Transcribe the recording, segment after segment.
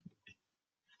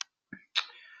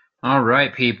All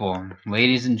right, people,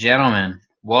 ladies and gentlemen,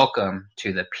 welcome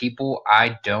to the People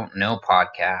I Don't Know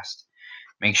podcast.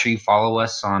 Make sure you follow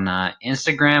us on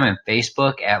Instagram and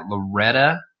Facebook at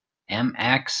Loretta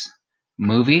MX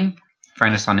Movie.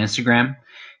 Find us on Instagram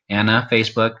and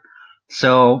Facebook.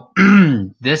 So,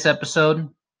 this episode,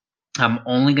 I'm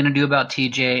only going to do about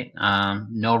TJ.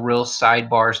 No real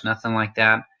sidebars, nothing like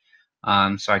that.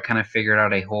 So I kind of figured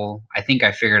out I think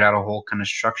I figured out a whole kind of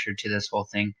structure to this whole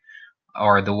thing,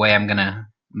 or the way I'm gonna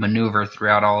maneuver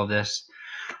throughout all of this.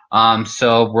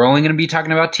 So we're only gonna be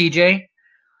talking about TJ.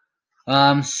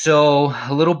 So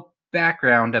a little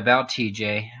background about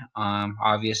TJ.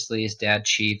 Obviously his dad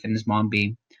Chief and his mom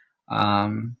B.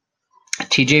 Um,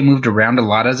 TJ moved around a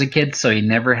lot as a kid, so he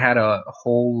never had a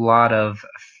whole lot of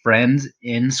friends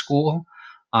in school.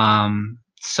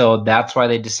 So that's why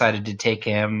they decided to take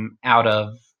him out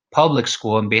of public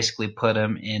school and basically put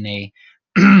him in a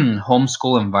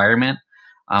homeschool environment,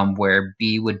 where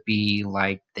B would be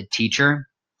like the teacher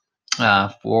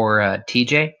for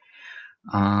TJ.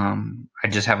 I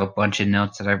just have a bunch of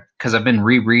notes because I've been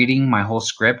rereading my whole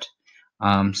script.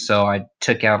 So I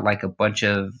took out like a bunch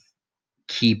of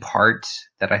key parts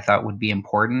that I thought would be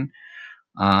important.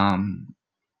 Um,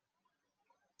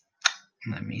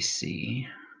 Let me see.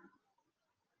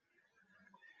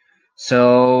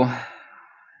 So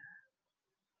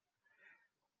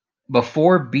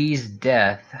before B's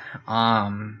death,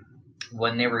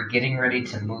 when they were getting ready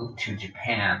to move to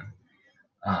Japan,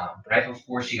 right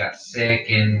before she got sick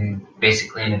and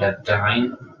basically ended up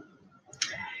dying,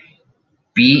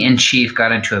 B and Chief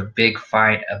got into a big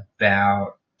fight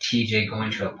about TJ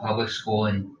going to a public school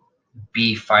and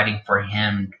B fighting for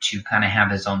him to kind of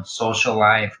have his own social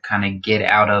life, kind of get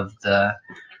out of the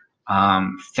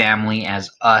family as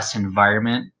us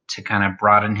environment to kind of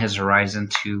broaden his horizon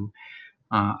to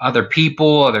other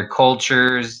people, other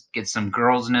cultures, get some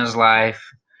girls in his life,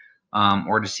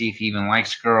 or to see if he even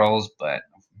likes girls.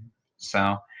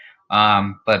 So,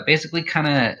 but basically,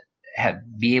 kind of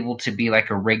be able to be like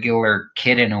a regular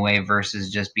kid in a way versus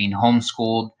just being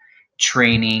homeschooled,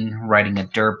 training, riding a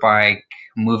dirt bike,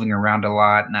 moving around a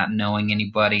lot, not knowing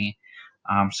anybody.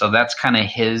 So that's kind of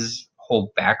his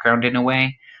whole background in a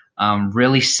way.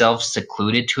 Really self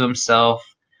secluded to himself,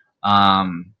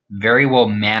 very well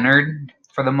mannered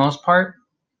for the most part.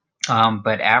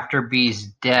 But after B's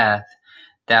death,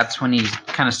 that's when he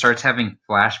kind of starts having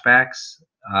flashbacks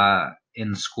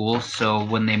in school. So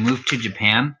when they moved to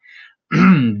Japan,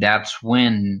 that's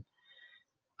when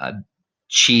uh,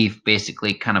 Chief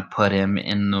basically kind of put him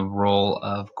in the role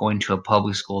of going to a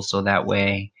public school. So that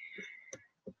way,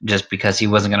 just because he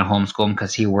wasn't going to homeschool him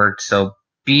because he worked. So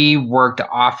B worked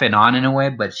off and on in a way,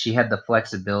 but she had the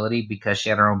flexibility because she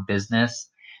had her own business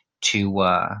to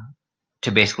uh,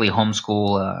 to basically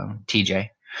homeschool TJ.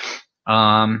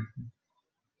 Um,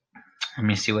 Let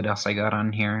me see what else I got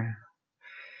on here.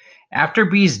 After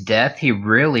B's death, he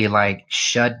really like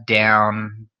shut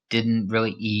down, didn't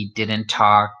really eat, didn't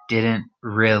talk, didn't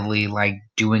really like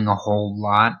doing a whole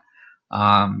lot.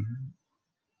 Um,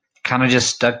 Kind of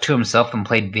just stuck to himself and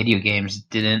played video games,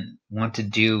 didn't want to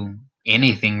do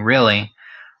anything really.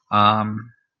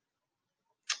 Um,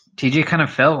 TJ kind of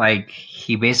felt like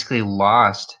he basically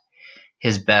lost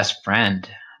his best friend.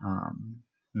 Um,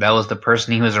 that was the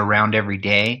person he was around every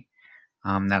day.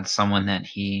 That's someone that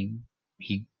he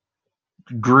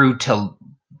grew to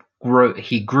grow.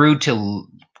 He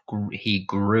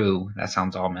grew. That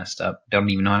sounds all messed up. Don't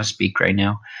even know how to speak right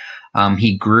now.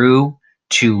 He grew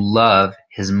to love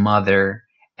his mother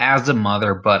as a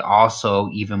mother, but also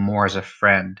even more as a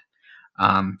friend.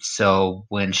 So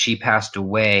when she passed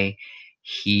away,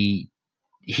 he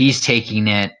he's taking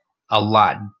it a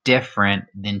lot different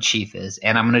than Chief is.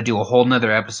 And I'm gonna do a whole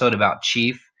nother episode about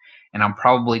Chief, and I'm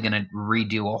probably gonna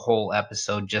redo a whole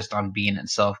episode just on being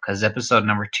itself because episode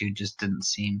number two just didn't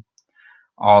seem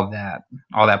all that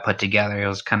all that put together. It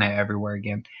was kind of everywhere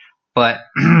again. But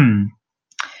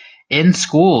in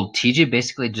school, TJ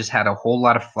basically just had a whole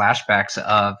lot of flashbacks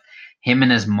of him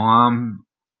and his mom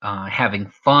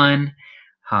having fun,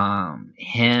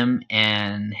 him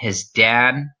and his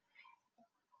dad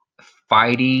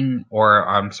fighting, or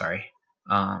I'm sorry,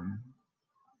 um,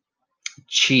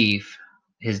 Chief,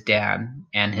 his dad,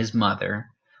 and his mother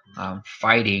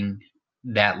fighting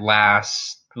that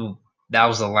last. That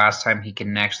was the last time he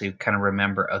can actually kind of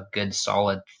remember a good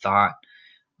solid thought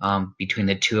between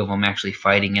the two of them actually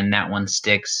fighting, and that one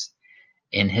sticks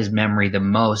in his memory the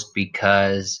most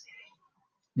because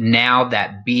now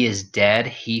that B is dead,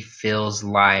 he feels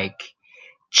like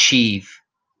Chief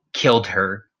killed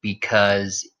her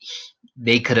because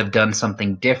they could have done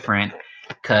something different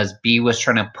because B was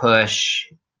trying to push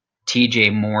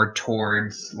TJ more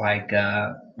towards like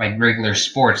regular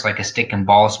sports, like a stick and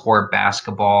ball sport,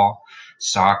 basketball,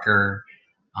 soccer,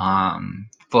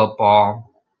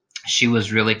 football. She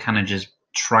was really kind of just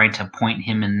trying to point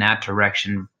him in that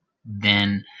direction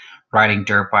than riding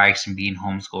dirt bikes and being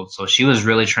homeschooled. So she was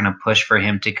really trying to push for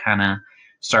him to kind of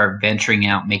start venturing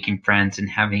out, making friends, and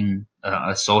having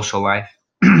a social life.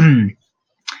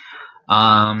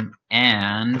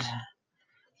 And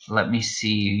let me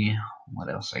see what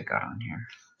else I got on here.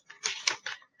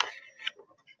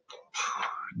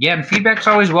 Yeah, and feedback's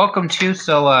always welcome too.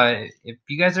 So if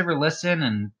you guys ever listen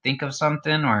and think of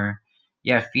something, or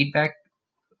yeah, feedback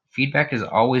is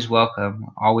always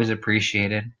welcome, always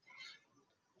appreciated.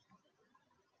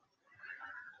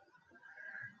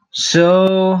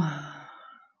 So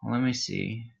let me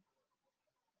see.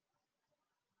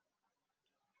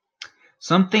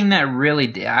 Something that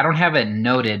really I don't have it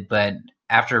noted, but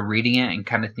after reading it and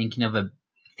kind of thinking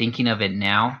of it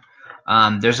now,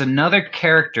 there's another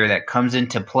character that comes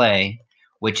into play,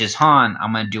 which is Han.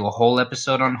 I'm gonna do a whole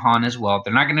episode on Han as well.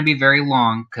 They're not gonna be very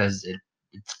long because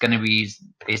it's gonna be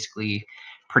basically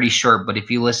pretty short. But if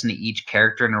you listen to each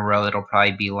character in a row, it'll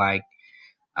probably be like,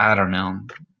 I don't know,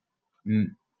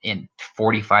 in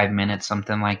 45 minutes,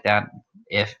 something like that.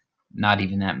 If not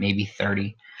even that, maybe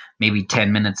 30, maybe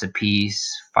 10 minutes a piece,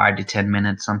 5 to 10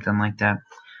 minutes, something like that.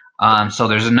 So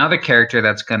there's another character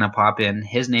that's going to pop in.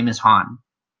 His name is Han.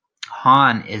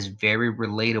 Han is very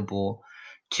relatable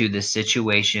to the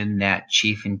situation that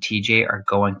Chief and TJ are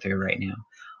going through right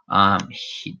now.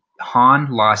 Han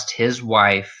lost his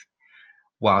wife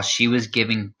while she was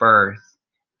giving birth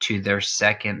to their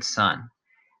second son.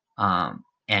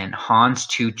 And Han's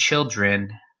two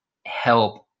children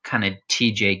help kind of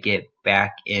TJ get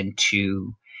back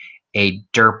into a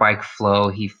dirt bike flow.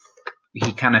 He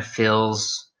kind of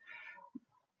feels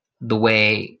the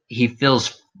way he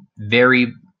feels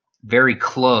very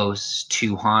close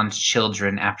to Han's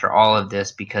children after all of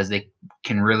this because they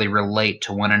can really relate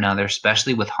to one another,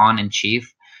 especially with Han and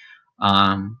Chief.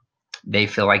 They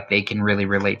feel like they can really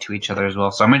relate to each other as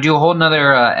well. So I'm gonna do a whole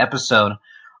nother episode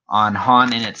on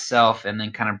Han in itself, and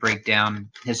then kind of break down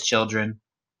his children.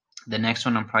 The next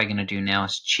one I'm probably gonna do now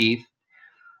is Chief.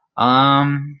 Let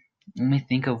me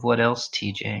think of what else,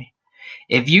 TJ.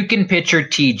 If you can picture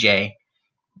TJ,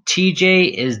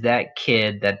 TJ is that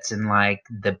kid that's in like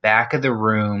the back of the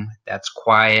room, that's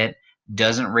quiet,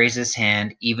 doesn't raise his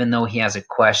hand, even though he has a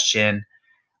question.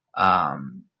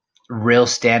 Um, Real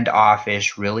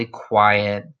standoffish, really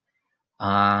quiet.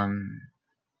 Um,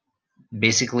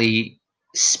 Basically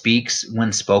speaks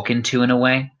when spoken to in a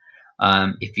way.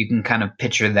 If you can kind of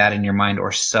picture that in your mind,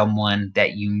 or someone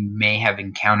that you may have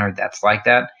encountered that's like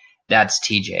that, that's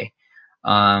TJ.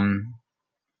 Um,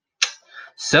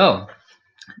 so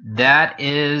that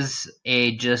is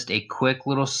just a quick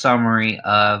little summary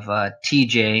of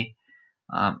TJ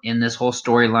in this whole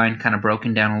storyline, kind of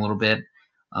broken down a little bit.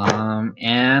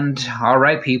 And all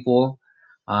right, people.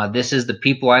 This is the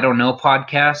People I Don't Know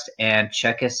podcast, and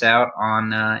check us out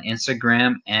on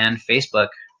Instagram and Facebook.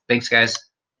 Thanks, guys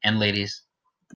and ladies.